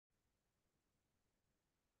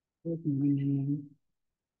Good morning.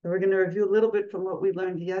 So we're going to review a little bit from what we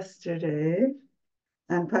learned yesterday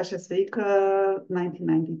and Pashas Vayikra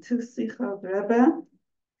 1992 Sikha of Rebbe,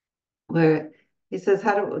 where he says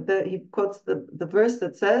he quotes the verse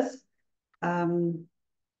that says, Kum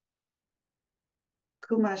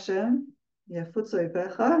Hashem yafutzu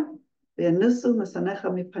oivecha v'yanusu mesanecha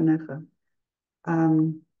mipanecha.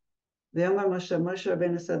 V'yomer Moshe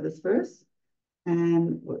Rabbeinu said this verse,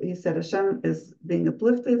 and he said Hashem is being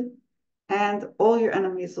uplifted, and all your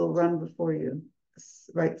enemies will run before you,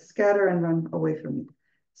 right? Scatter and run away from you.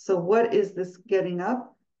 So what is this getting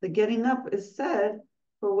up? The getting up is said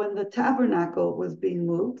for when the tabernacle was being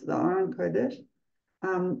moved, the Aron Kodesh.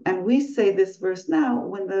 And we say this verse now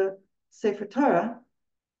when the Sefer Torah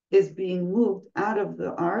is being moved out of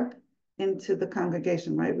the ark into the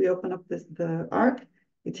congregation, right? We open up the ark,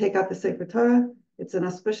 we take out the Sefer Torah. It's an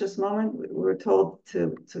auspicious moment. We're told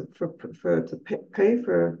to pray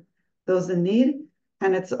for those in need,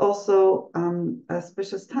 and it's also an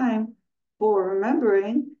auspicious time for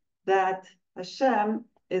remembering that Hashem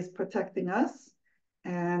is protecting us,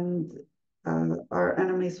 and our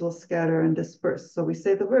enemies will scatter and disperse. So we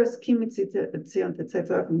say the verse, Ki mitzion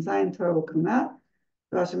tetzei from Zion, Torah will come out.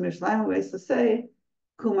 Hashem Yerushalayim ways to say,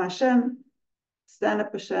 Kum Hashem, stand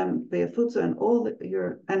up Hashem, v'yafutzu, and all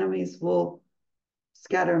your enemies will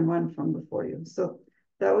scatter and run from before you. So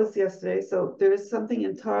that was yesterday. So there is something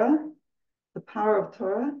in Torah, the power of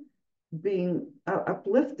Torah, being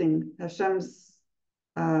uplifting Hashem's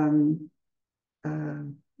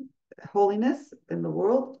holiness in the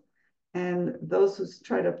world, and those who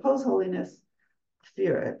try to oppose holiness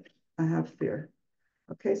fear it. I have fear.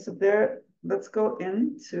 Okay, so there. Let's go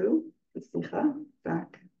into the Sikha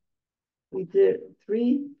back. We did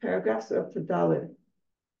 3 paragraphs up to Dalet.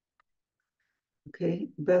 Okay,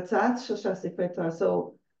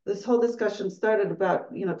 so this whole discussion started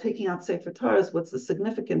about, taking out Sefer Torahs. What's the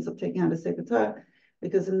significance of taking out a Sefer Torah?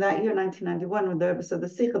 Because in that year, 1991, when the Rebbe said the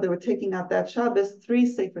Sikha, they were taking out that Shabbos 3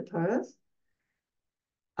 Sefer Torahs.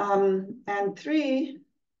 And 3,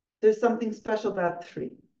 there's something special about 3.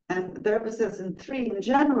 And the Rebbe says in 3, in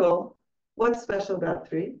general, what's special about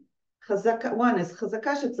 3? One is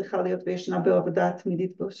chazaka shetzricha liot v'yeshna be'avodah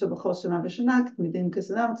tmidit shebachol shana v'shana k'tmidim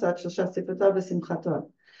k'sanam tzad shloshah sefer Torah v'simchat Torah.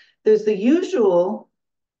 There's the usual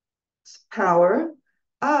power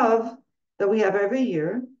of that we have every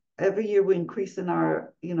year. Every year we increase in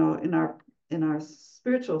our, in our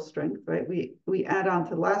spiritual strength, right? We add on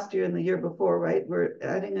to last year and the year before, right? We're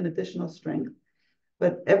adding an additional strength.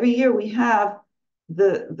 But every year we have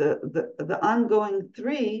the ongoing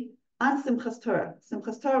 3 on Simchas Torah.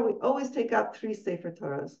 Simchas Torah, we always take out 3 Sefer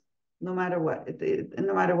Torahs, no matter what.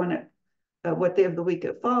 No matter when what day of the week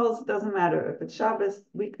it falls, it doesn't matter. If it's Shabbos,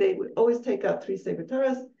 weekday, we always take out 3 Sefer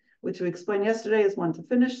Torahs, which we explained yesterday is 1 to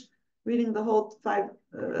finish reading the whole 5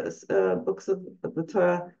 books of the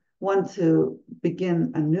Torah, 1 to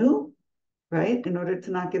begin anew, right? In order to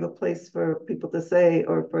not give a place for people to say,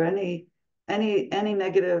 or for any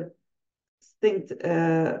negative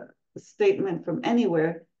statement from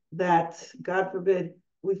anywhere, that, God forbid,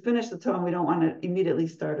 we finish the Torah and we don't want to immediately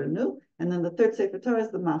start anew. And then the 3rd Sefer Torah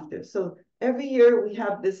is the Maftir. So every year we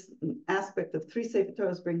have this aspect of 3 Sefer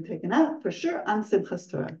Torahs being taken out, for sure, on Simchas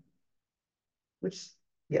Torah. Which,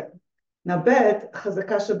 yeah. Now, bet,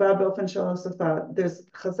 chazaka sheba be'ofen shel hosafah. There's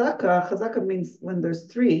chazaka. Chazaka means when there's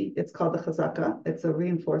 3, it's called the chazaka. It's a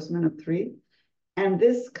reinforcement of 3. And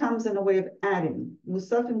this comes in a way of adding.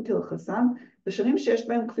 Musafim kilchasam. B'shanim sheyesh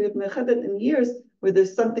behem kviyut mechadet, in years where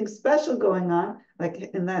there's something special going on,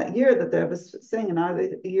 like in that year that they was saying, in our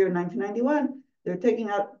year 1991, they're taking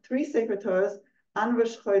out 3 Sefer Torahs on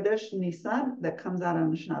Rosh Chodesh Nisan that comes out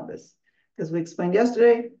on Shabbos. Because we explained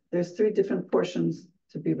yesterday, there's 3 different portions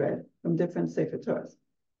to be read from different Sefer Torahs.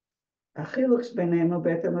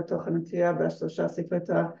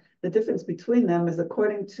 The difference between them is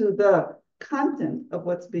according to the content of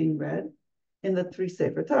what's being read in the 3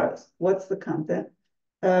 Sefer Torahs. What's the content?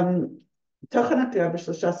 תוכן הקריאה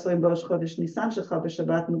ב3 ספרים בראש חודש ניסן שחל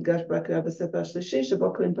בשבת מודגש בקריאה בספר השלישי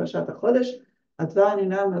שבו קוראים פרשת החודש. הדבר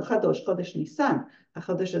הנינא מיוחד ראש חודש ניסן.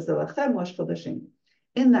 החודש הזה לכם ראש חודשים.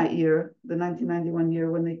 In that year, the 1991 year,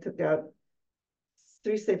 when they took out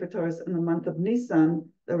 3 Sefer Torahs in the month of Nisan,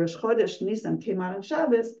 the Rosh Chodesh Nisan came out on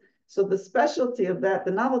Shabbos. So the specialty of that,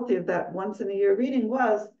 the novelty of that once in a year reading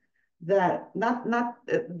was that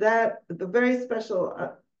the very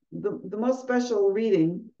special. The most special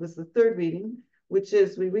reading was the 3rd reading, which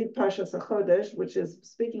is we read Parshas HaChodesh, which is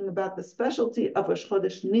speaking about the specialty of Rosh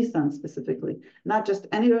Chodesh Nisan specifically, not just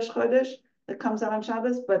any Rosh Chodesh that comes out on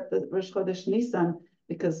Shabbos, but the Rosh Chodesh Nisan,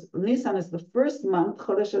 because Nisan is the first month.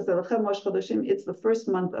 Chodesh Ezelechem Rosh Chodeshim. It's the first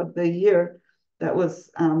month of the year that was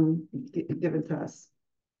given to us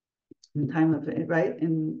in time of it, right?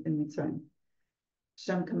 In Mitzrayim.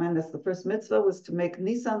 Hashem commanded us, the first mitzvah was to make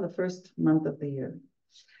Nisan the first month of the year.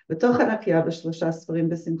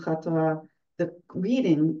 The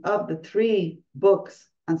reading of the 3 books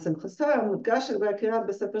on Simchas Torah,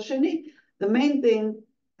 the main thing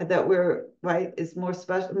that we're, right, is most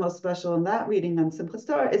special in that reading on Simchas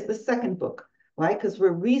Torah is the second book. Why? Because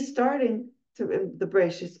we're restarting the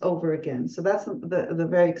Bereshis over again. So that's the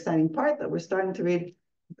very exciting part, that we're starting to read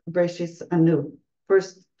Bereshis anew.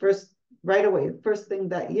 First, right away, the first thing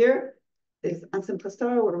that year is on Simchas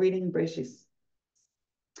Torah, we're reading Bereshis.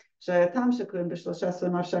 שהייתם שקוראים ב13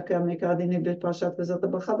 מהשקה המקרא דינים בפרשת וזאת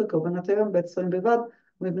הברכה בקורבנות היום בצורים בלבד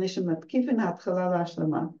ומבני שמתקיפין ההתחלה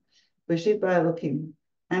להשלמה בראשית ברא אלוקים.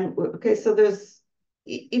 And okay, so there's,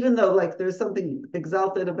 even though like there's something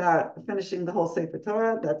exalted about finishing the whole Sefer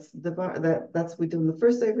Torah, that's we do in the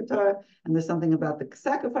first Sefer Torah, and there's something about the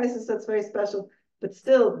sacrifices that's very special, but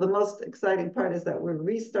still the most exciting part is that we're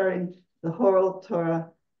restarting the whole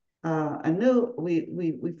Torah anew.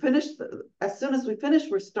 We finished, as soon as we finish,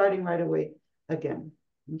 we're starting right away again.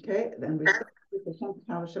 Okay, then we start with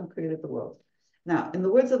how Hashem created the world. Now, in the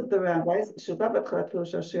words of the rabbis, and the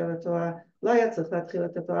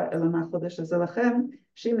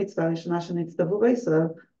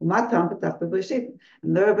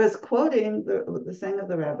Rebbe is quoting the saying of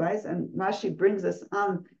the rabbis, and Rashi brings us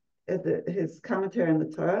on his commentary on the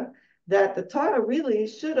Torah, that the Torah really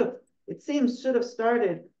should have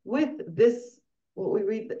started with this, what we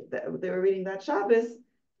read, they were reading that Shabbos,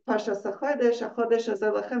 Parshas HaChodesh,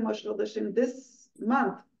 this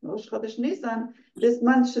month, Rosh Chodesh Nisan, this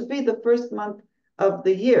month should be the first month of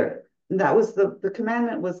the year. And that was the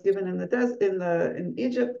commandment was given in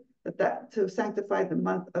Egypt, that to sanctify the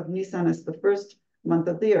month of Nisan as the first month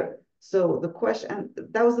of the year. So the question, and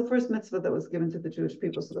that was the first mitzvah that was given to the Jewish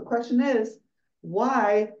people. So the question is,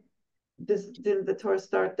 why didn't the Torah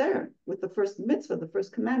start there with the first mitzvah, the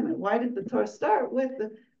first commandment? Why did the Torah start with the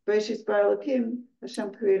Bereshis bara Elokim,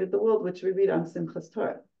 Hashem created the world, which we read on Simchas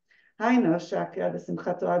Torah? היינו שהקריאה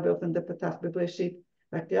בשמחת תורה באופן דפתח בבראשית,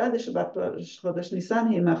 והקריאה דשבת חודש ניסן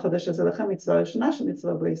היא מהחודש הזה לכם מצווה ראשונה של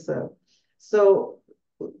מצווה בישראל. So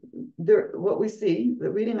what we see, the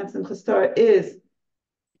reading of Simchas Torah is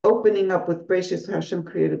opening up with Bereshis, Hashem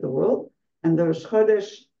created the world, and the Rosh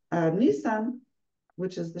Chodesh Nisan,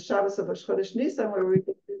 which is the Shabbos of Rosh Chodesh Nisan, where we read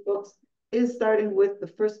the 3 books, is starting with the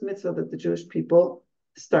first mitzvah that the Jewish people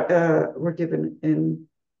were given in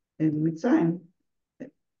Mitzrayim.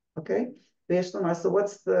 Okay, so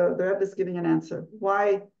what's the Rebbe is giving an answer?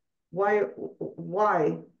 Why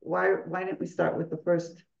didn't we start with the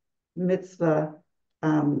first mitzvah?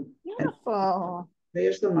 Beautiful.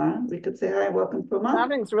 We could say hi, welcome from mom.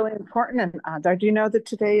 Davening really important. And Adar, do you know that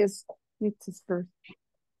today is Mitzvah's first?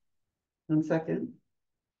 1 second.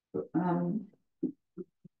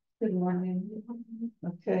 Good morning.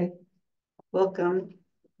 Okay, welcome.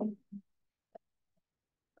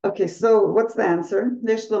 Okay, so what's the answer?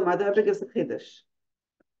 What's the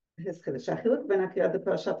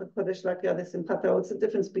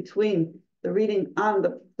difference between the reading on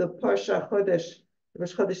the Parsha Chodesh,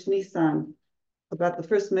 Rosh Chodesh Nisan, about the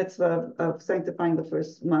first mitzvah of sanctifying the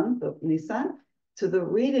first month of Nisan, to the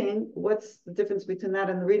reading, what's the difference between that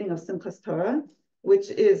and the reading of Simchas Torah, which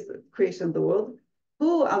is the creation of the world?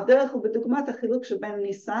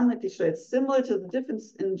 It's similar to the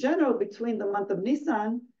difference in general between the month of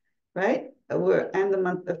Nisan, right, and the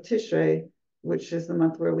month of Tishrei, which is the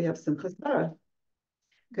month where we have Simchas Torah.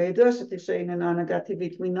 We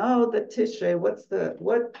know that Tishrei,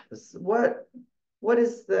 what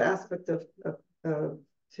is the aspect of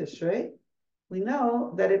Tishrei? We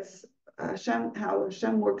know that it's Hashem, how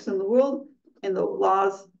Hashem works in the world, in the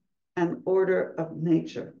laws and order of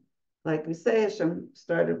nature. Like we say, Hashem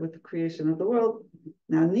started with the creation of the world.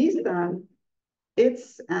 Now Nisan,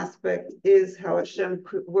 its aspect is how Hashem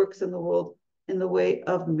works in the world in the way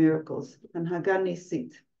of miracles. And Hagan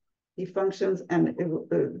Nisit, he functions and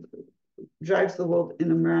drives the world in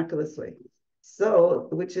a miraculous way. So,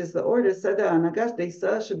 which is the order, which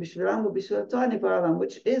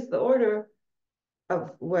is the order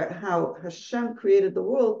of how Hashem created the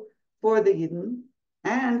world for the Yidden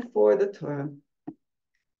and for the Torah.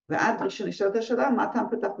 Until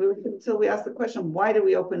we ask the question, why do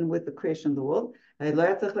we open with the creation of the world?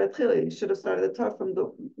 You should have started the Torah from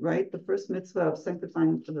the first mitzvah of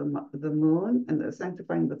sanctifying the moon and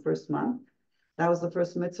sanctifying the first month. That was the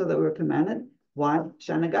first mitzvah that we were commanded. Why?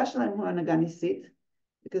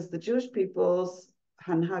 Because the Jewish people's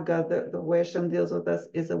Hanhaga, the way Hashem deals with us,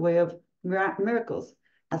 is a way of miracles.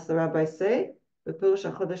 As the rabbis say,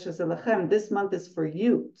 this month is for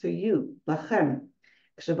you, to you, lachem.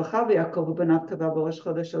 When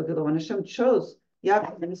Hashem chose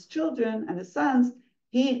Yaakov and his children and his sons,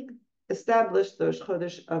 he established the Rosh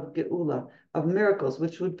Chodesh of Geula, of miracles,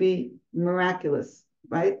 which would be miraculous,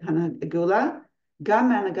 right? Geula, Gam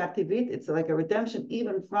Anagat, it's like a redemption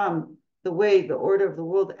even from the way, the order of the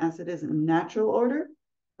world as it is in natural order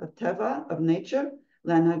of Teva, of nature,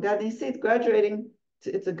 graduating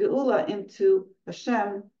to, it's a Geula into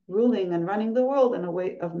Hashem ruling and running the world in a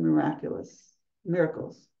way of miraculous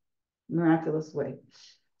way.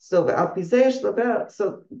 So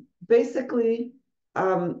basically,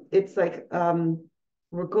 it's like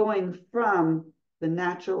we're going from the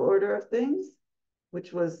natural order of things,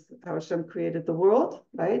 which was how Hashem created the world,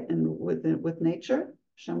 right? And with nature,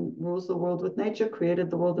 Hashem rules the world with nature, created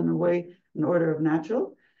the world in a way, an order of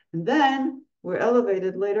natural, and then we're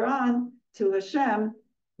elevated later on to Hashem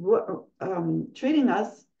treating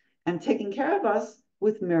us and taking care of us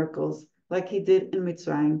with miracles, like He did in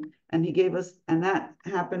Mitzrayim. And He gave us, and that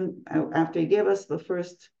happened after He gave us the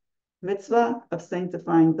first mitzvah of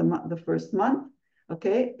sanctifying the first month.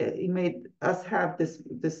 Okay, He made us have this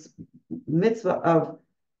mitzvah of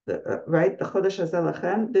the right, the Chodesh Hazeh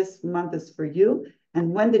Lachem. This month is for you.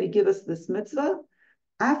 And when did He give us this mitzvah?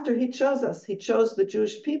 After He chose us. He chose the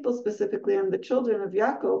Jewish people specifically and the children of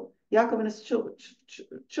Yaakov and his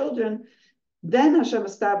children. Then Hashem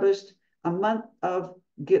established a month of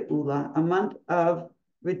Geula, a month of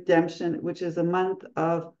redemption, which is a month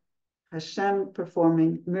of Hashem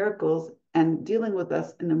performing miracles and dealing with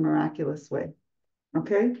us in a miraculous way.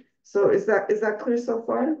 Okay, so is that clear so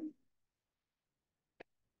far?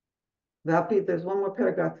 There's one more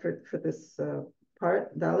paragraph for this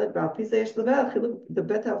part.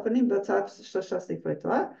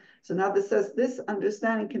 So now this says this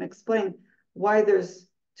understanding can explain why there's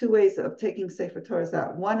two ways of taking Sefer Torahs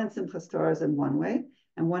out. One in Simchas Torah is in one way,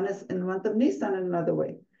 and one is in the month of Nisan in another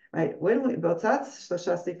way. Right? When we בהוצאת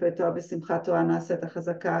שלושה ספרי תורה בשמחת תורה נעשית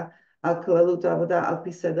החזקה על כללות העבודה על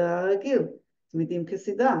פי סדר הרגיל, תמידים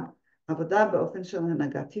כסדרם, עבודה באופן של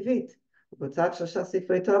הנהגה טבעית. ובהוצאת שלושה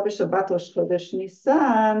ספרי תורה בשבת ראש חודש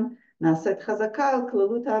ניסן נעשית חזקה על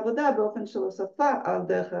כללות העבודה באופן של הוספה על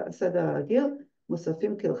דרך הסדר הרגיל,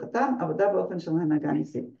 מוספים כהלכתם, עבודה באופן של הנהגה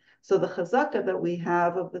ניסית. So the chazaka that we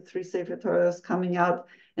have of the three Sefer Torahs coming out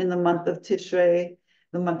in the month of Tishrei,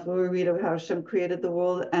 the month where we read of how Hashem created the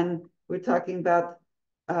world, and we're talking about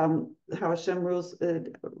how Hashem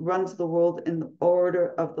runs the world in the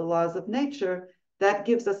order of the laws of nature, that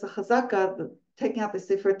gives us a chazaka, taking out the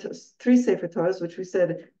three Sefer Torahs, which we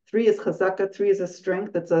said 3 is chazaka, 3 is a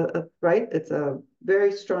strength, it's right, it's a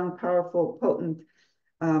very strong, powerful, potent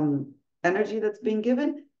energy that's being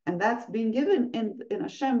given, and that's being given in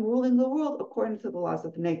Hashem ruling the world according to the laws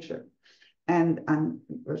of nature. And on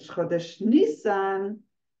Rosh Chodesh Nisan,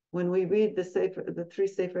 when we read the three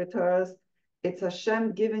Sefer Torahs, it's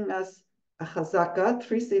Hashem giving us a chazaka,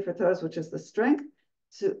 3 Sefer Torahs, which is the strength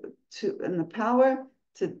and the power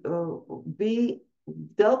to be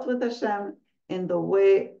dealt with Hashem in the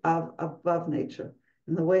way of above nature,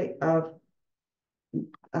 in the way of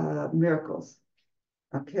miracles.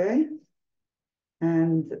 Okay?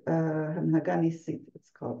 And Hagani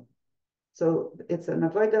it's called. So it's an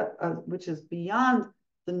avodah which is beyond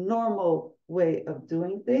the normal way of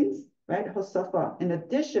doing things, right? Hosafa. In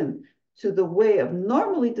addition to the way of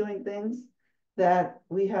normally doing things, that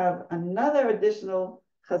we have another additional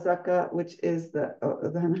chazaka, which is the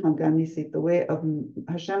Hagani the way of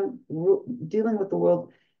Hashem dealing with the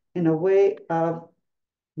world in a way of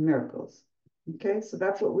miracles. Okay, so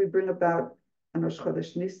that's what we bring about on Rosh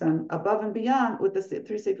Chodesh Nisan, above and beyond with the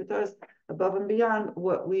 3 Sefer Torahs, above and beyond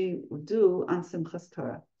what we do on Simchas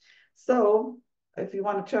Torah. So, if you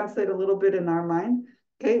want to translate a little bit in our mind,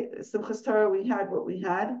 okay, Simchas Torah, we had what we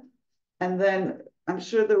had, and then I'm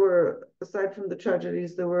sure there were, aside from the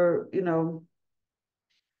tragedies, there were,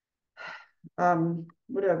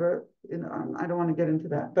 whatever, I don't want to get into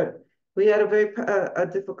that, but we had a very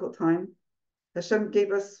difficult time. Hashem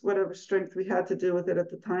gave us whatever strength we had to deal with it at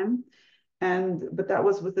the time. But that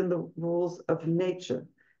was within the rules of nature.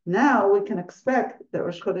 Now we can expect that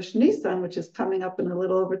Rosh Chodesh Nisan, which is coming up in a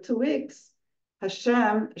little over 2 weeks,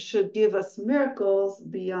 Hashem should give us miracles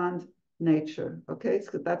beyond nature. Okay,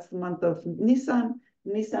 so that's the month of Nisan.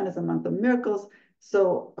 Nisan is a month of miracles.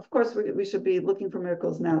 So of course we should be looking for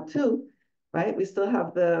miracles now too, right? We still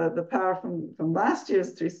have the power from last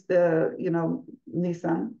year's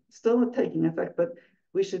Nisan still taking effect, but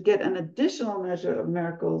we should get an additional measure of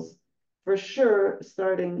miracles for sure,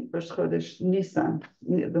 starting Rosh Chodesh Nisan,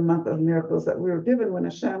 the month of miracles that we were given when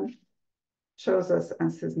Hashem chose us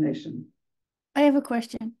as his nation. I have a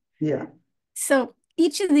question. Yeah. So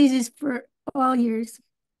each of these is for all years.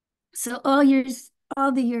 So all years,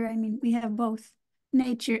 all the year, I mean, we have both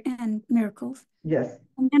nature and miracles. Yes.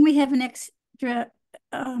 And then we have an extra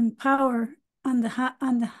power on the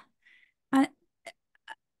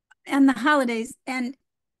holidays. And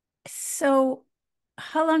so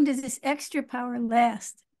how long does this extra power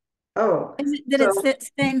last? Oh, is it that it's the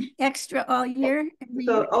same extra all year?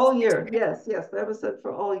 So all year, yes. The Rebbe said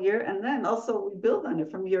for all year, and then also we build on it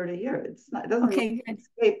from year to year. It doesn't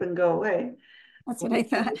escape and go away. That's what I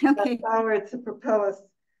thought. Okay. That power to propel us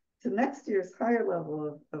to next year's higher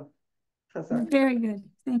level of chazak. Very good.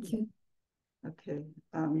 Thank you. Okay.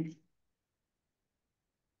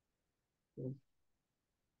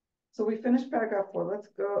 So we finished paragraph 4. Let's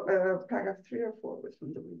go paragraph 3 or 4. Which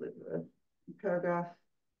one did we live with? Paragraph.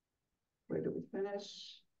 Where did we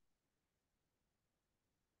finish?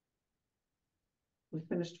 We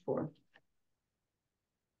finished 4.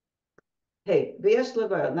 Hey, V'yesh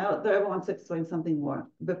levar. Now the Rebbe wants to explain something more,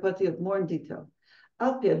 but more in detail.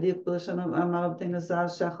 Al pi hadik b'lashon amar Rabbeinu Zal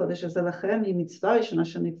she'achodesh hazeh lachem hi mitzvah rishona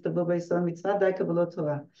shenitztavu b'Yisrael mitzvah daika v'lo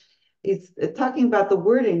Torah. It's talking about the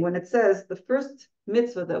wording when it says the first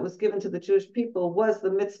mitzvah that was given to the Jewish people was the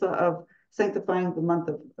mitzvah of sanctifying the month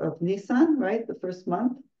of Nisan, right? The first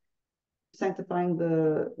month, sanctifying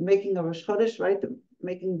making a Rosh Chodesh, right?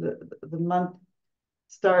 Making the month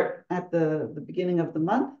start at the beginning of the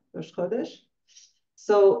month, Rosh Chodesh.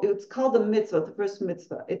 So it's called the mitzvah, the first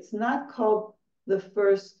mitzvah. It's not called the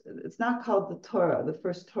Torah, the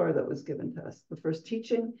first Torah that was given to us, the first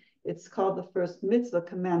teaching. It's called the first mitzvah,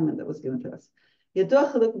 commandment that was given to us. So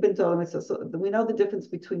we know the difference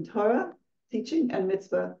between Torah, teaching, and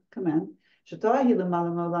mitzvah, command. Torah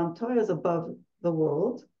is above the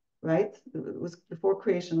world, right? It was before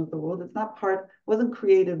creation of the world. It's not wasn't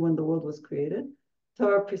created when the world was created.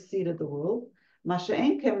 Torah preceded the world. Whereas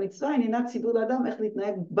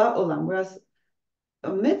a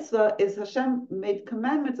mitzvah is Hashem made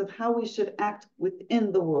commandments of how we should act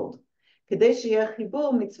within the world. In order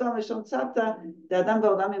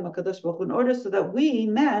so that we,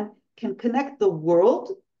 man, can connect the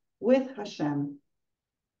world with Hashem.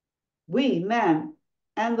 We, man,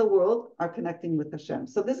 and the world are connecting with Hashem.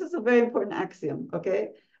 So this is a very important axiom,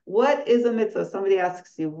 okay? What is a mitzvah? Somebody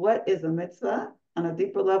asks you, what is a mitzvah? On a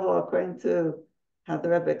deeper level, according to how the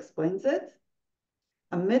Rebbe explains it,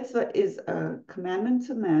 a mitzvah is a commandment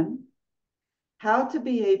to man how to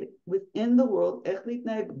behave within the world,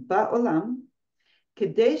 ba'olam,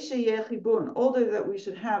 in order that we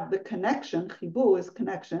should have the connection, chibur is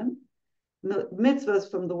connection, mitzvah is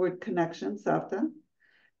from the word connection, savta,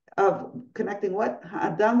 of connecting what?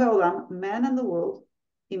 Ha'adam va'olam, man and the world,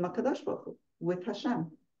 im HaKadosh Baruch Hu, with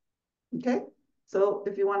Hashem. Okay? So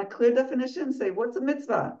if you want a clear definition, say, what's a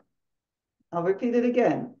mitzvah? I'll repeat it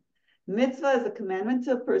again. Mitzvah is a commandment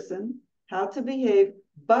to a person how to behave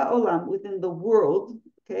ba'olam, within the world,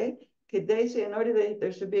 okay? In order that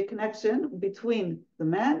there should be a connection between the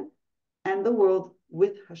man and the world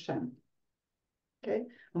with Hashem. Okay?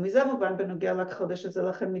 So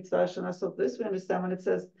this we understand when it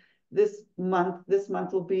says this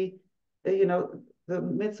month will be, the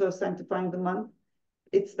mitzvah of sanctifying the month.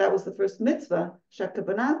 That was the first mitzvah.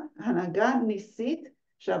 Shakabana hanaga nisit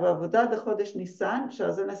shabavodah de chodesh Nisan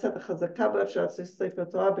shazen esat chazaka v'afshat sefer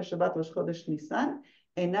Torah b'Shabbat Rosh Chodesh Nisan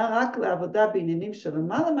eina rak le'avodah b'inyanim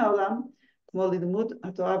shelemala me'olam כמו לימוד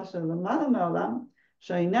התורה שלמעלה מהעולם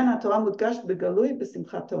שהעניין התורה מודגש בגלוי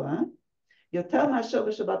בשמחת תורה יותר מאשר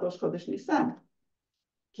בשבת ראש חודש ניסן.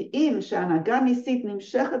 כי אם שהנהגה ניסית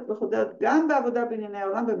נמשכת וחודרת גם בעבודה בענייני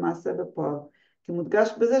העולם במעשה בפועל, כי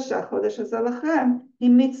מודגש בזה שהחודש הזה לכם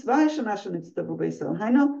היא מצווה ראשונה שנצטוו בישראל.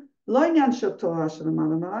 היינו, לא עניין של תורה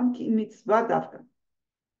שלמעלה מהעולם, כי היא מצווה דווקא.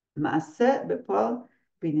 מעשה בפועל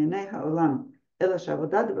בענייני העולם. אלא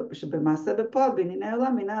שהעבודה שבמעשה בפועל בענייני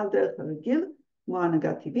העולם אינה על דרך הרגיל, כמו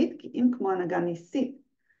הנהגה טבעית, כי אם כמו הנהגה ניסית,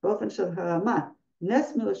 באופן של הרמה,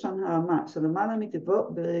 נס מלשון הרמה, שלמעלה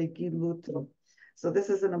מטבעו ברגילותו. So this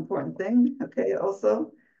is an important thing, okay,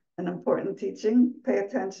 also an important teaching. Pay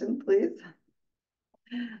attention, please.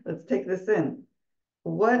 Let's take this in.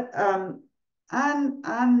 What,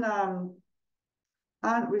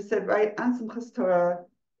 we said, right, on Simchas Torah,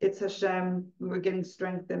 it's Hashem, we were getting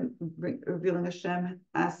strength and revealing Hashem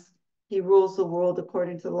as he rules the world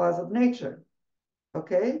according to the laws of nature.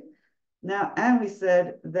 Okay? Now, and we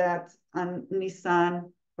said that on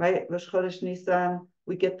Nisan, right, Rosh Chodesh Nisan,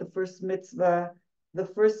 we get the first mitzvah. The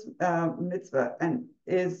first mitzvah and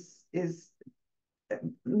is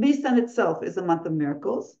Nisan itself is a month of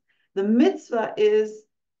miracles. The mitzvah is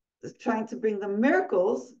trying to bring the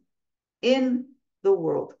miracles in the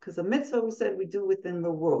world, because the mitzvah we said we do within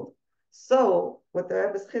the world. So what the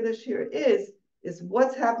Rebbe's Chiddush here is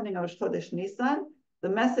what's happening on Rosh Chodesh Nisan. The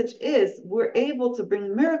message is we're able to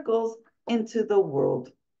bring miracles into the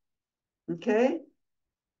world. Okay,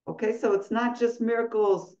 so it's not just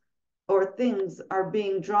miracles or things are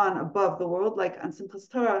being drawn above the world, like on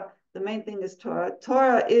Simchas Torah, the main thing is Torah.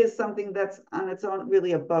 Torah is something that's on its own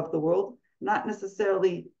really above the world, not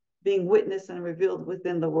necessarily being witnessed and revealed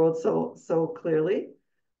within the world so clearly.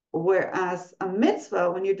 Whereas a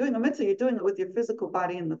mitzvah, when you're doing a mitzvah, you're doing it with your physical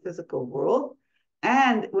body in the physical world.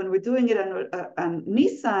 And when we're doing it on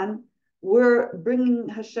Nisan, we're bringing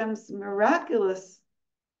Hashem's miraculous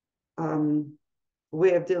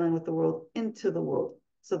way of dealing with the world into the world.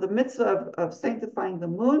 So the mitzvah of sanctifying the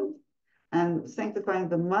moon and sanctifying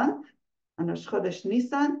the month on Rosh Chodesh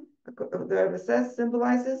Nisan, the Rebbe says,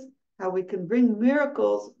 symbolizes how we can bring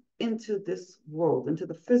miracles into this world, into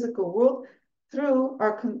the physical world, through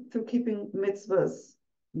keeping mitzvahs,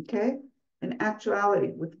 okay, in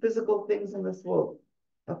actuality with physical things in this world,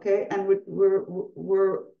 okay, and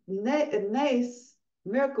nes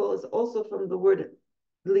miracle is also from the word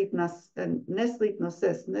litnas, and nes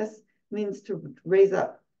litnoses. Nes means to raise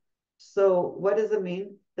up. So what does it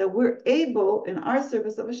mean? That we're able in our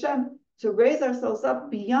service of Hashem to raise ourselves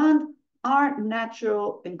up beyond our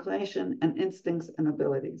natural inclination and instincts and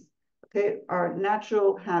abilities, okay, our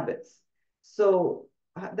natural habits. So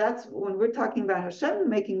that's when we're talking about Hashem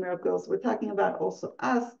making miracles, we're talking about also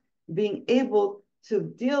us being able to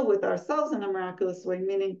deal with ourselves in a miraculous way,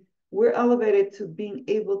 meaning we're elevated to being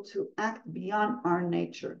able to act beyond our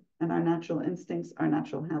nature and our natural instincts, our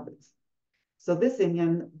natural habits. So this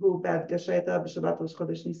inyan,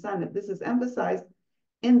 this is emphasized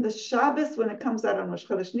in the Shabbos when it comes out on Rosh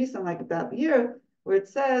Chodesh Nisan, like that year, where it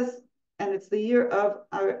says, and it's the year of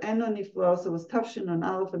our Eno Niflo, so it was Tafshin on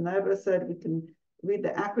Aleph, and the Rebbe said we can read the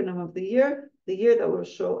acronym of the year that will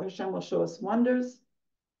show, Hashem will show us wonders,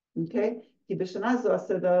 okay? That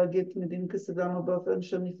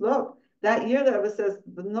year, the Rebbe says,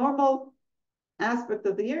 the normal aspect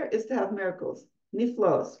of the year is to have miracles,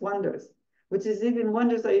 niflos, wonders, which is even,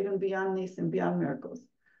 wonders are even beyond nis and beyond miracles.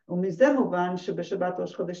 So that's,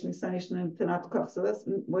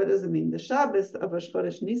 what does it mean? The Shabbos of Rosh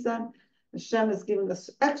Chodesh Nisan, Hashem is giving us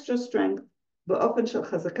extra strength, ba'ofen shel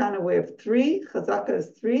chazakah, a way of three. Chazakah is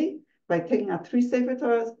three, by taking out 3 Sefer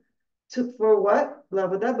Torahs. For what? To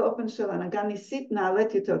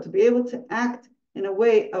be able to act in a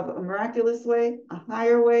way of a miraculous way, a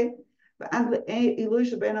higher way. Even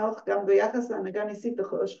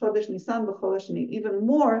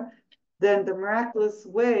more than the miraculous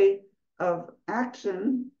way of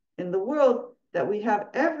action in the world that we have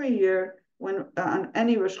every year when on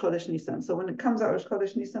any Rosh Chodesh Nisan. So when it comes out Rosh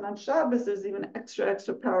Chodesh Nisan on Shabbos, there's even extra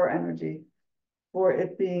power energy for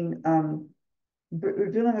it being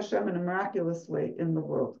revealing Hashem in a miraculous way in the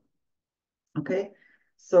world. Okay,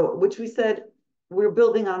 so which we said we're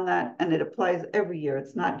building on that, and it applies every year.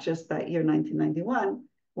 It's not just that year 1991.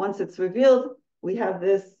 Once it's revealed, we have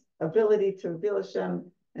this ability to reveal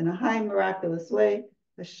Hashem in a high miraculous way,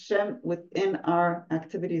 Hashem within our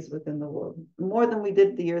activities within the world, more than we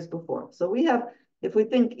did the years before. So we have, if we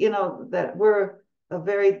think, that we're a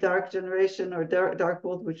very dark generation or dark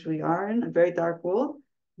world, which we are in, a very dark world,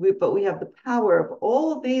 but we have the power of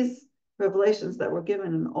all these revelations that were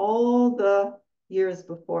given in all the years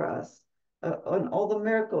before us, on all the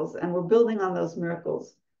miracles, and we're building on those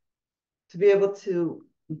miracles to be able to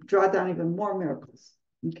draw down even more miracles,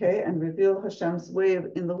 okay, and reveal Hashem's way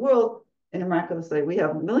in the world in a miraculous way. We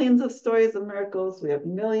have millions of stories of miracles. We have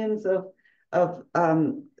millions of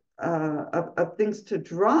things to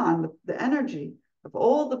draw on, the energy of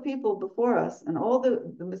all the people before us, and all the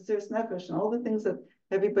mysterious nefesh, and all the things that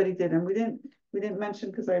everybody did. And we didn't mention,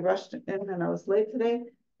 because I rushed in and I was late today,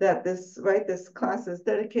 that this class is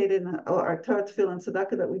dedicated, our Torah, Tefillah, and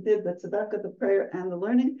Tzedakah that we did, the Tzedakah, the prayer, and the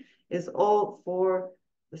learning is all for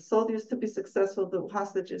the soldiers to be successful, the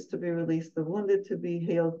hostages to be released, the wounded to be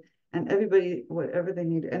healed, and everybody, whatever they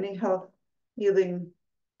need, any health, healing,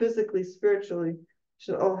 physically, spiritually,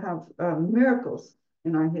 should all have miracles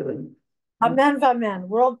in our healing. Amen, amen.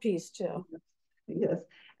 World peace too. Yes.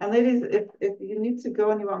 And ladies, if you need to go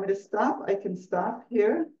and you want me to stop, I can stop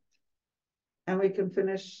here. And we can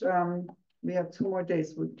finish, we have 2 more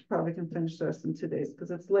days. We probably can finish the rest in 2 days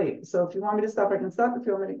because it's late. So if you want me to stop, I can stop. If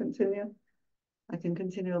you want me to continue, I can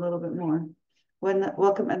continue a little bit more.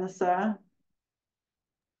 Welcome, Anasara.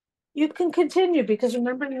 You can continue, because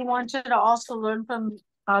remember you wanted to also learn from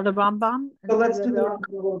The Rambam. So let's do the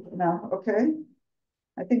Rambam now, okay?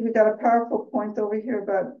 I think we got a powerful point over here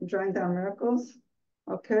about drawing down miracles,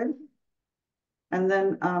 okay? And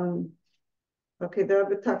then, okay, the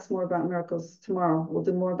Rebbe talks more about miracles tomorrow. We'll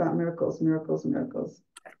do more about miracles.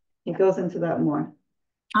 He goes into that more.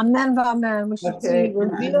 Amen, amen. We should see Okay,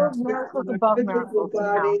 revealed miracles above physical miracles.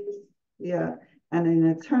 bodies, yeah, and in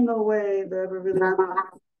an eternal way, the Rebbe really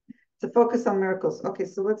to focus on miracles. Okay,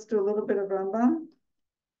 so let's do a little bit of Rambam.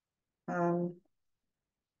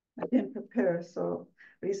 I didn't prepare, so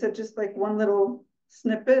but you said just like one little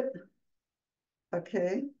snippet.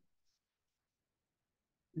 Okay.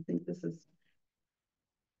 I think this is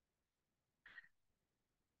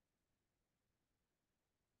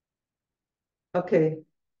okay.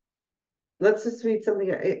 Let's just read something.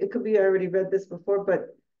 It could be I already read this before,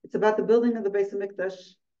 but it's about the building of the Bais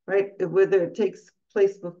Hamikdash, right? Whether it takes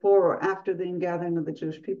place before or after the ingathering of the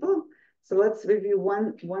Jewish people. So let's review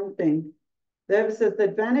one thing. The Rebbe says the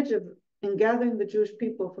advantage of ingathering the Jewish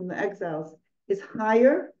people from the exiles is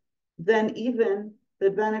higher than even the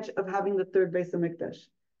advantage of having the third Bais Hamikdash.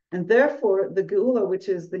 And therefore, the Geula, which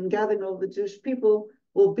is the ingathering of the Jewish people,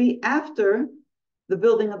 will be after the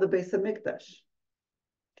building of the Bais Hamikdash.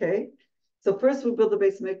 Okay? So first we build the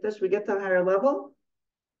Bais Hamikdash, we get to a higher level,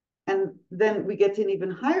 and then we get to an even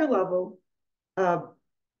higher level, and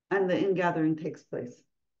the ingathering takes place.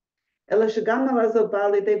 But this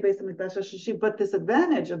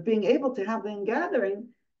advantage of being able to have the ingathering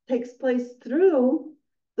takes place through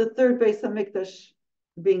the third Bais Hamikdash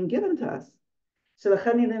being given to us. So the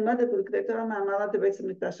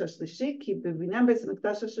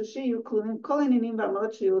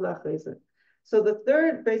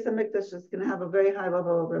third Bais Hamikdash is going to have a very high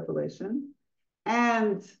level of revelation,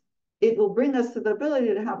 and it will bring us to the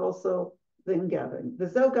ability to have also the ingathering.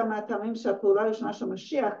 That's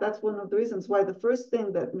one of the reasons why the first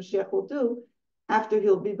thing that Mashiach will do after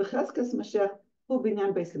he'll be Becheskas Mashiach,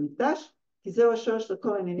 binyan Bais Hamikdash, is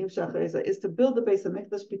to build the Bais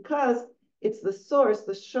Hamikdash, because it's the source,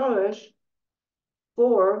 the shoresh,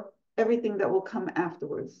 for everything that will come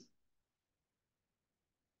afterwards.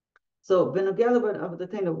 So,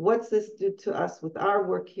 what's this do to us with our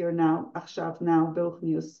work here now, achshav now,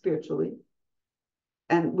 beruchnius, spiritually?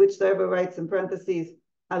 And which the Rebbe writes in parentheses,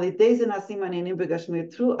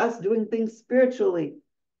 through us doing things spiritually,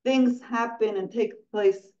 things happen and take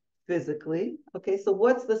place physically. Okay, so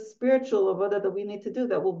what's the spiritual avodah that we need to do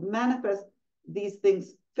that will manifest these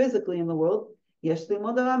things physically in the world? We have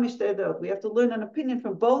to learn an opinion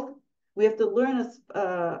from both. We have to learn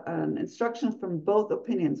an instruction from both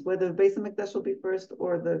opinions, whether the Bais Hamikdash will be first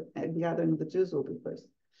or the gathering of the Jews will be first.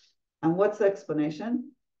 And what's the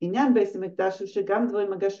explanation? Inyan Bais Hamikdash shegam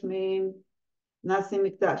dvarim hagashmim nasim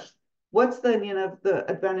mikdash. What's the of the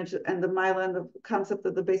advantage and the mila and the concept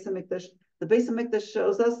of the Bais Hamikdash? The Bais Hamikdash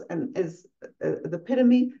shows us and is the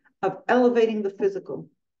epitome of elevating the physical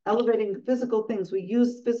things. We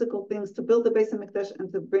use physical things to build the Bais Hamikdash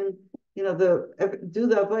and to bring, do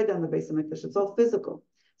the avodah on the Bais Hamikdash. It's all physical.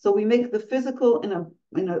 So we make the physical into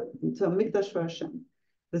a mikdash for Hashem.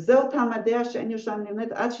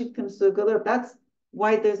 That's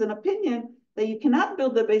why there's an opinion that you cannot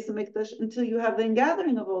build the Bais Hamikdash until you have the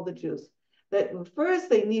ingathering of all the Jews. That first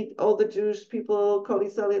they need all the Jewish people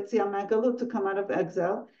to come out of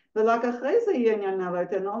exile.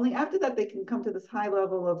 And only after that they can come to this high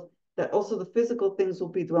level of that also the physical things will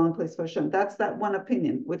be dwelling place for Hashem. That's that one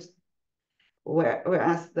opinion, which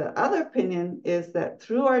whereas the other opinion is that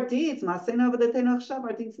through our deeds,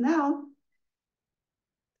 our deeds now,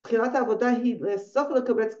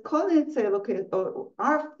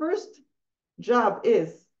 our first job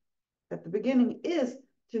is, at the beginning, is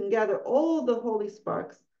to gather all the holy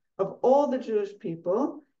sparks of all the Jewish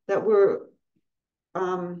people that were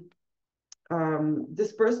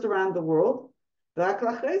dispersed around the world.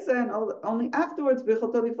 And only afterwards,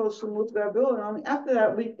 and only after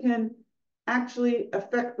that, we can actually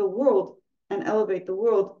affect the world and elevate the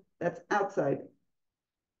world that's outside.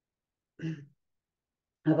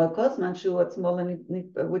 Which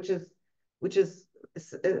is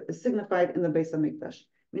signified in the Bais Hamikdash.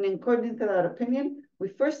 Meaning, according to that opinion, we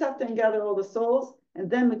first have to gather all the souls, and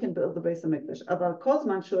then we can build the Bais Hamikdash.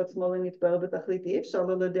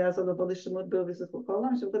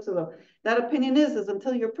 That opinion is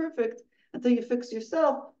until you're perfect, until you fix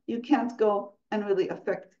yourself, you can't go and really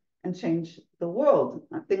affect and change the world,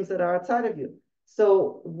 things that are outside of you.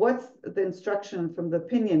 So what's the instruction from the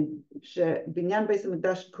opinion? Binyan Bais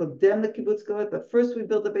Hamikdash kodem the kibbutz goet, but first we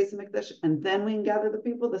build the Bais Hamikdash and then we gather the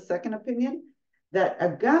people. The second opinion, that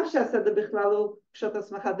agam shasad the bichlalu pshat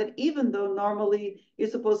asmacha, that even though normally you're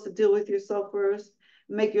supposed to deal with yourself first,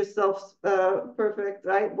 make yourself perfect,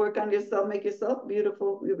 right? Work on yourself, make yourself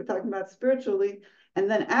beautiful. We were talking about spiritually. And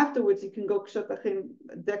then afterwards, you can go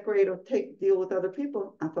decorate or deal with other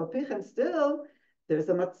people. And still, there's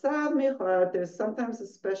a matzav michad. There's sometimes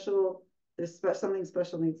something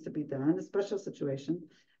special needs to be done, a special situation.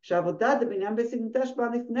 That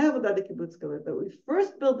we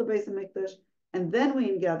first build the Bais Hamikdash, and then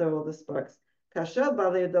we gather all the sparks.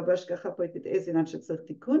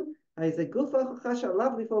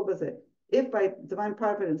 If by divine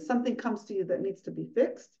providence something comes to you that needs to be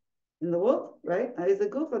fixed in the world, right?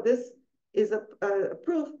 This is a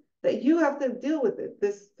proof that you have to deal with it.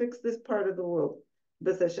 Fix this part of the world.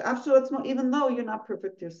 Even though you're not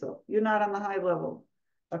perfect yourself, you're not on the high level.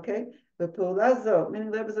 Okay? Meaning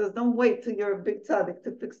the Rebbe says, don't wait till you're a big tzaddik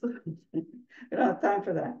to fix the world. You don't have time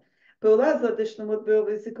for that.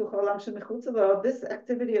 This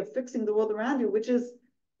activity of fixing the world around you, which is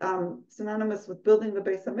synonymous with building the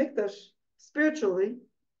Bais Hamikdash spiritually,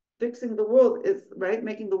 fixing the world is, right,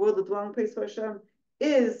 making the world a dwelling place for Hashem,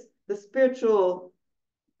 is the spiritual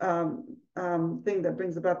thing that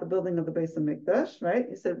brings about the building of the Bais Hamikdash, right?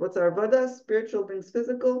 He said, what's our avodah? Spiritual brings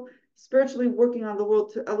physical. Spiritually working on the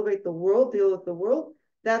world to elevate the world, deal with the world.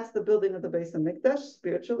 That's the building of the Bais Hamikdash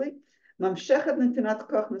spiritually.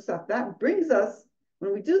 That brings us,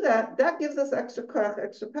 when we do that, that gives us extra koach,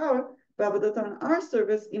 extra power, on our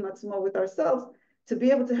service, with ourselves, to be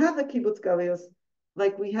able to have the kibbutz galios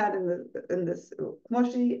like we had in this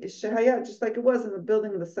Moshi Shehaya, just like it was in the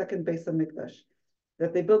building of the second Bais Hamikdash.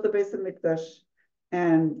 That they built the Bais Hamikdash,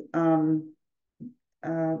 and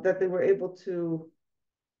that they were able to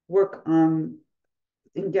work on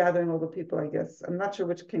in gathering all the people, I guess. I'm not sure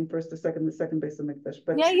which came first, the second Bais Hamikdash.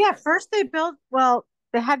 But yeah. First they built, well,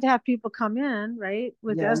 they had to have people come in, right,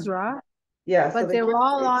 with Ezra. Yeah, but so they were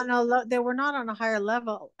all they were not on a higher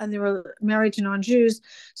level, and they were married to non-Jews.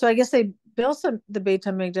 So I guess they built the Beit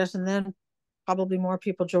HaMikdash, and then probably more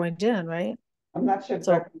people joined in, right? I'm not sure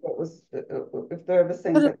exactly what was, if the Rebbe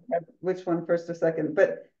saying that which one first or second,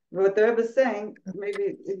 but what the Rebbe is saying,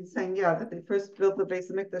 maybe he's saying, yeah, that they first built the Bais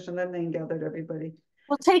Hamikdash and then they gathered everybody.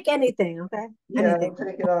 We'll take anything, okay? Yeah, anything. We'll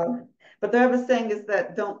take it all. But the Rebbe is saying is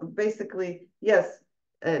that yes,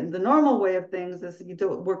 the normal way of things is you do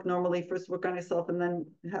work normally, first work on yourself and then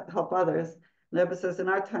help others. The Rebbe says in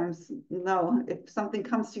our times, no, if something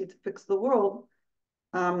comes to you to fix the world,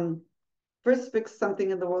 first fix something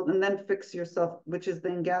in the world and then fix yourself, which is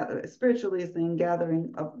spiritually is the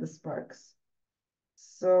ingathering of the sparks.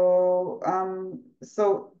 So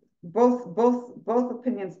both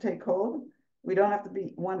opinions take hold. We don't have to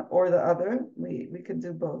be one or the other. We can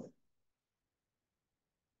do both.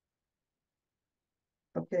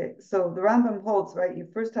 Okay, so the Rambam holds, right, you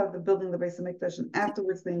first have the building the Bais Hamikdash and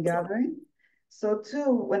afterwards the ingathering. So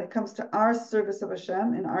too, when it comes to our service of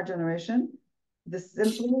Hashem in our generation, the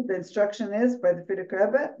instruction is by the Yehudit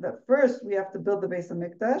Rebbe that first we have to build the Bais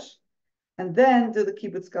Hamikdash and then do the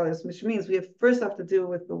kibbutz galios, which means we first have to deal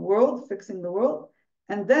with the world, fixing the world,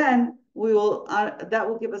 and then we will that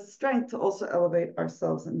will give us strength to also elevate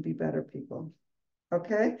ourselves and be better people.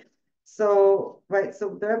 Okay, so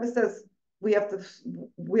so the Rebbe says we have to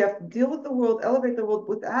deal with the world, elevate the world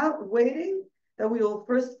without waiting. That we will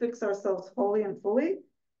first fix ourselves wholly and fully,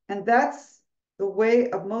 and that's the way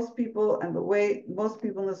of most people, and the way most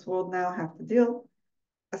people in this world now have to deal.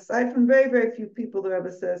 Aside from very, very few people, the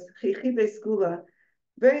Rebbe says,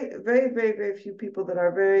 very, very, very, very few people that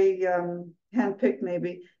are very handpicked,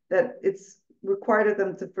 maybe, that it's required of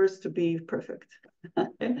them to first to be perfect.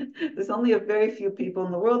 There's only a very few people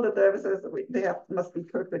in the world that the Rebbe says that they must be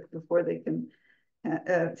perfect before they can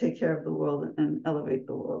take care of the world and elevate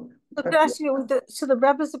the world. So, so the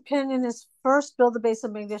Rebbe's opinion is first build the Bais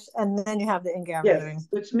Hamikdash and then you have the ingathering. Yes,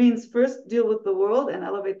 which means first deal with the world and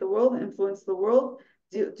elevate the world, influence the world.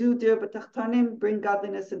 Do dir b'tachtanim, bring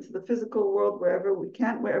godliness into the physical world wherever we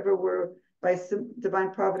can, wherever we're by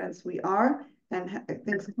divine providence we are, and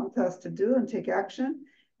things come to us to do and take action.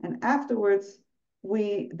 And afterwards,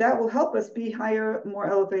 that will help us be higher, more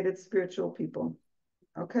elevated spiritual people.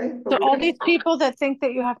 Okay. So all these people that think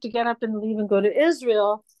that you have to get up and leave and go to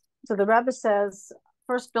Israel, so the Rebbe says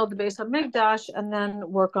first build the Bais HaMikdash and then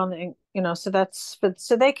work on the, so that's,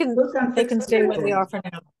 so they can stay where they are for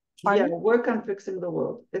now. Pardon? Yeah, work on fixing the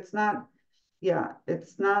world. It's not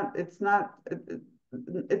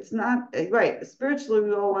right. Spiritually,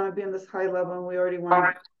 we all want to be on this high level, and we already want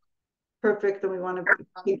to be perfect, and we want to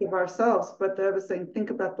think of ourselves. But the Rebbe is saying,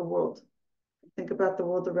 think about the world. Think about the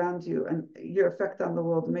world around you and your effect on the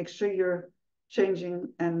world. Make sure you're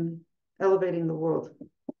changing and elevating the world.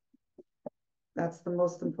 That's the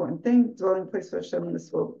most important thing. Dwelling place for Hashem in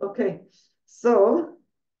this world. Okay, so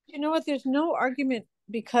you know what? There's no argument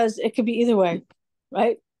because it could be either way,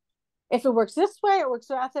 right? If it works this way, it works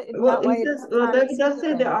that way. There does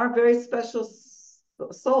say there are very special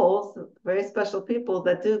souls, very special people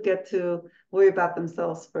that do get to worry about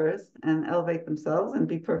themselves first and elevate themselves and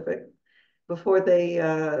be perfect before they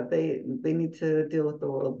need to deal with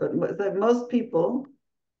the world. But most people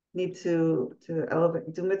need to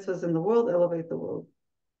elevate, do mitzvahs in the world, elevate the world.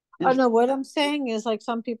 Oh no, what I'm saying is like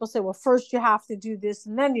some people say, well, first you have to do this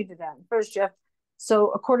and then you do that. First you have,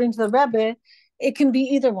 so according to the Rebbe, it can be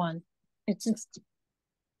either one. It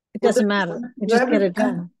doesn't matter. You just get it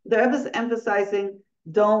done. The Rebbe is emphasizing,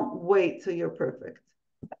 don't wait till you're perfect.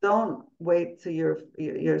 Don't wait till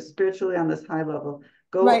you're spiritually on this high level.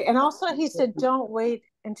 Go right, and also he said, don't wait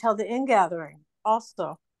until the ingathering.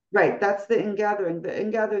 Also, right, that's the ingathering. The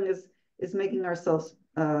ingathering is making ourselves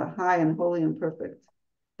high and holy and perfect.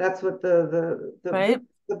 That's what the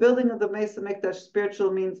building of the Bais Hamikdash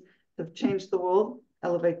spiritual means, to change the world,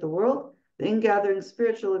 elevate the world. The ingathering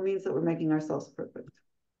spiritual, it means that we're making ourselves perfect.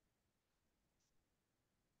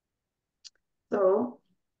 So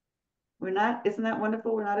we're not, isn't that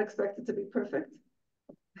wonderful? We're not expected to be perfect.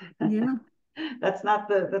 Yeah. That's not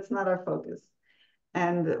our focus.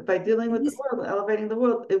 And by dealing with the world, elevating the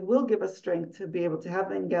world, it will give us strength to be able to have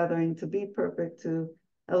the ingathering, to be perfect, to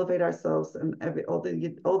elevate ourselves and all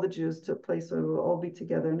the Jews to a place where we'll all be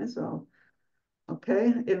together in Israel. Okay,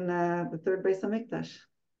 in the third Bais Hamikdash,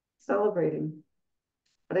 celebrating.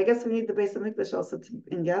 But I guess we need the Bais Hamikdash also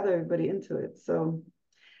to gather everybody into it. So,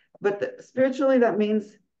 but spiritually, that means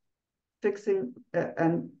fixing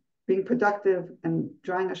and being productive and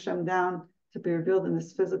drawing Hashem down to be revealed in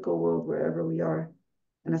this physical world wherever we are,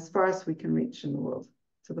 and as far as we can reach in the world,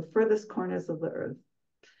 to the furthest corners of the earth.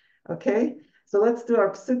 Okay, so let's do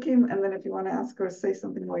our psukim, and then if you want to ask or say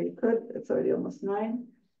something more, you could. It's already almost 9.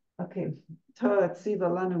 Okay. Torah tziva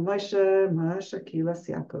lanu Moshe, Moshe kilas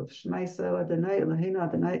Yaakov, Shema Yisrael Adonai Eloheinu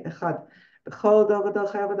Adonai Echad. B'chol dor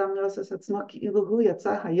v'dor chayav adam le'osos atzmo ki'ilu hu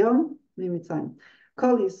yatsa hayom mimitzrayim.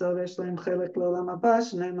 Kol Yisrael yesh lahem chelek le'olam haba,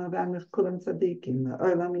 shneimar v'amich kulam tzadikim,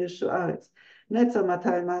 le'olam yeshu aretz. Netzel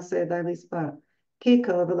matai ma'aseh yadai lispar. Ki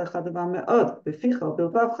karov elecha davar me'od, b'ficha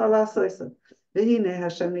bilvavcha la'asoso. V'hinei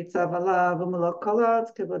Hashem nitzav alav, u'melo kol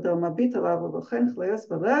ha'aretz kevodo mabit alav, u'lochen chleos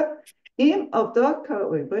b'lev. אם עובדו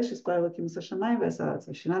כראוי, וישספר אלוקים את השמיים ואת הארץ,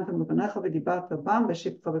 ושיננתם לבניך ודיברת בם,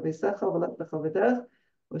 ושיבך בביתך ולך בך בדרך,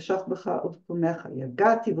 ושוך בך ובקומך.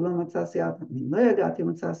 יגעתי ולא מצאתי אטמים, לא יגעתי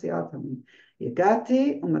ומצאתי אטמים,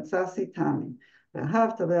 יגעתי ומצאתי תמים.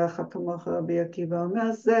 ואהבת לרעך כמוך, רבי עקיבא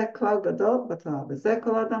אומר, זה כלל גדול בתורה, וזה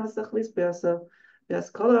כל האדם צריך להסביר סוף, ואז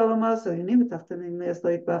כל העולמות עליונים ותחתונים ליס לא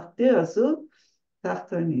יתברך דיר הזו,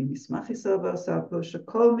 תחתונים. ישמח ישראל ועושה פה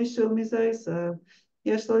שכל מישהו מזה ישראל,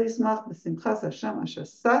 יש לו לשמח בשמחת השם אשר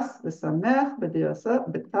שש ושמח בדירתו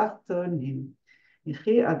בתחתונים.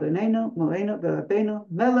 יחי אדוננו, מורנו ורבנו,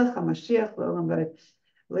 מלך המשיח לעולם ועד.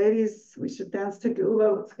 Ladies, we should dance to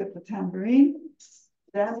Geula. Let's get the tambourine.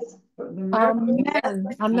 Dance for the miracles.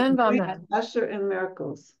 Amen. Amen. Amen. Usher in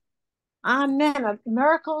miracles. Amen.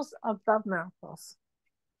 Miracles above miracles.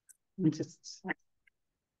 Just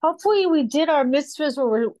Hopefully we did our mitzvahs where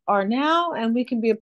we are now, and we can be a